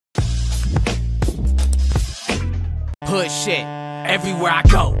hood shit. Everywhere I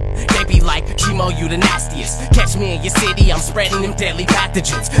go, they be like, Chimo, you the nastiest. Catch me in your city, I'm spreading them deadly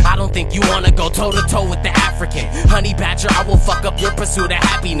pathogens. I don't think you wanna go toe to toe with the African honey badger. I will fuck up your pursuit of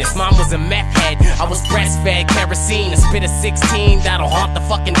happiness. Mom was a meth head, I was breastfed kerosene. A spit of 16 that'll haunt the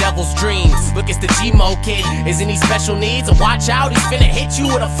fucking devil's dreams. Look, it's the Chimo kid, isn't he special needs? So watch out, he's finna hit you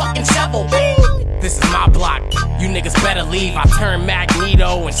with a fucking shovel. Bing! This is my block, you niggas better leave. I turn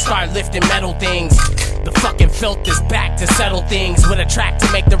Magneto and start lifting metal things. The fucking filth is back to settle things, with a track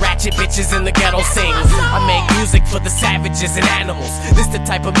to make the ratchet bitches in the ghetto sing. I make music for the savages and animals. This the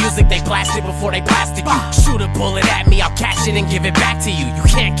type of music they blasted before they blasted you. Shoot a bullet at me, I'll catch it and give it back to you. You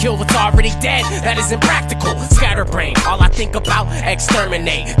can't kill what's already dead, that isn't practical. Scatterbrain, all I think about,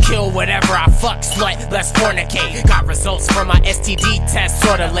 exterminate. Kill whatever I fuck, slut, let's fornicate. Got results from my STD test,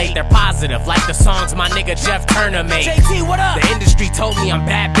 sorta late. They're positive, like the songs my nigga Jeff Turner made. JT, what up? The industry told me I'm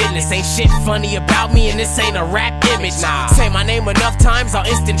bad business. Ain't shit funny about me, and this ain't a rap image. Nah. Say my name enough times, I'll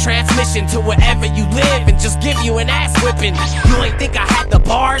instant transmission to wherever you live and just give you an ass whipping. You ain't think I had the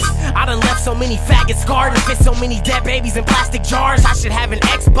bars? I done left so many faggots scarred and fit so many dead babies in plastic jars. I should have an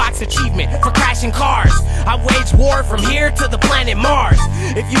Xbox achievement for crashing cars. I wage war from here to the planet Mars.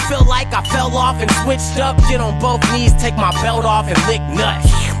 If you feel like I fell off and switched up, get on both knees, take my belt off and lick nuts.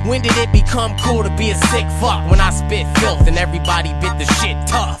 When did it become cool to be a sick fuck? When I spit filth and everybody bit the shit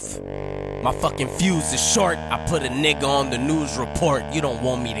tough. My fucking fuse is short, I put a nigga on the news report. You don't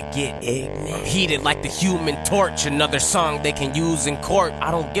want me to get ignorant. Heated like the Human Torch, another song they can use in court. I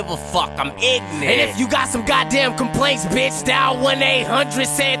don't give a fuck, I'm ignorant. And if you got some goddamn complaints, bitch, dial 1-800,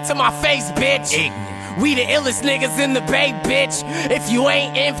 say it to my face, bitch. Ignorant. We the illest niggas in the Bay, bitch. If you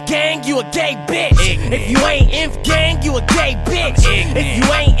ain't Inf Gang, you a gay bitch. Ignorant. If you ain't Inf Gang, you a gay bitch. If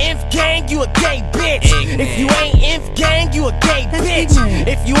you ain't Inf Gang, you a gay bitch. Ignorant. If you ain't Inf Gang, you a gay bitch.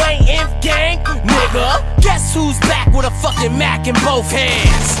 If you ain't Inf Gang, nigga, guess who's back with a fucking Mac in both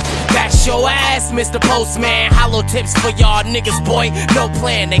hands? That's your ass, Mr. Postman. Hollow tips for y'all niggas, boy. No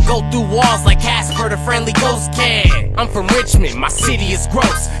plan, they go through walls like Casper the Friendly Ghost can. I'm from Richmond, my city is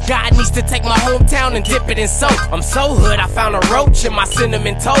gross. God needs to take my hometown and dip it in soap. I'm so hood, I found a roach in my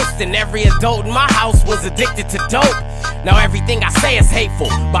cinnamon toast. And every adult in my house was addicted to dope. Now everything I say is hateful,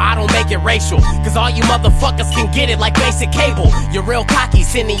 but I don't make it racial, cause all you motherfuckers can get it like basic cable. You're real cocky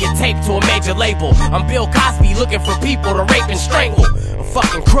sending your tape to a major label. I'm Bill Cosby looking for people to rape and strangle. A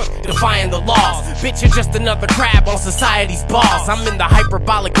fucking crook defying the laws. Bitch, you're just another crab on society's balls. I'm in the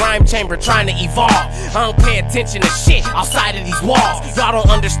hyperbolic grime chamber trying to evolve. I don't pay attention to shit outside of these walls. Y'all don't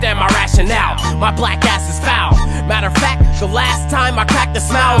understand my rationale. My black ass is foul. Matter of fact, the last time I cracked the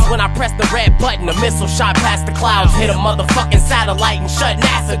smile was when I pressed the red button. A missile shot past the clouds, hit a motherfucking satellite and shut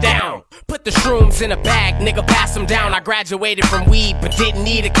NASA down. Put the shrooms in a bag, nigga, pass them down. I graduated from weed, but didn't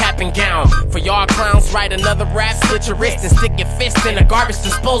need a cap and gown. For y'all clowns, write another rap, slit your wrist and stick your fist in a garbage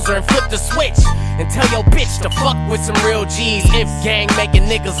disposer and flip the switch. And tell your bitch to fuck with some real G's. Inf Gang making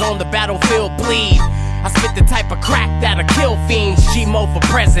niggas on the battlefield bleed. I spit the type of crack that'll kill fiends. Chimo for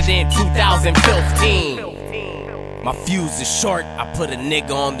president 2015. My fuse is short, I put a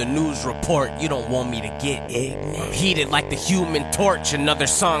nigga on the news report. You don't want me to get ignorant. Heated like the Human Torch, another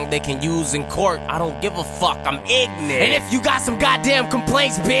song they can use in court. I don't give a fuck, I'm ignorant. And if you got some goddamn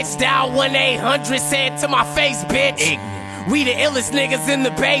complaints, bitch, dial 1-800, say it to my face, bitch. Ignorant. We the illest niggas in the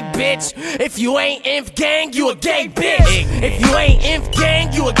Bay, bitch. If you ain't Inf Gang, you a gay bitch. Ignorant. If you ain't Inf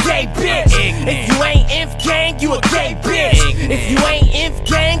Gang, you a gay bitch. Ignorant. If you ain't Inf Gang, you a gay bitch. Ignorant. If you ain't Inf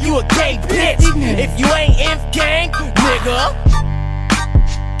Gang, you a gay bitch. Ignorant. If you ain't Inf Gang, nigga.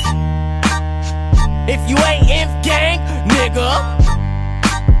 If you ain't Inf Gang, nigga.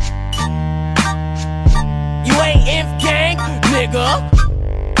 You ain't Inf Gang, nigga.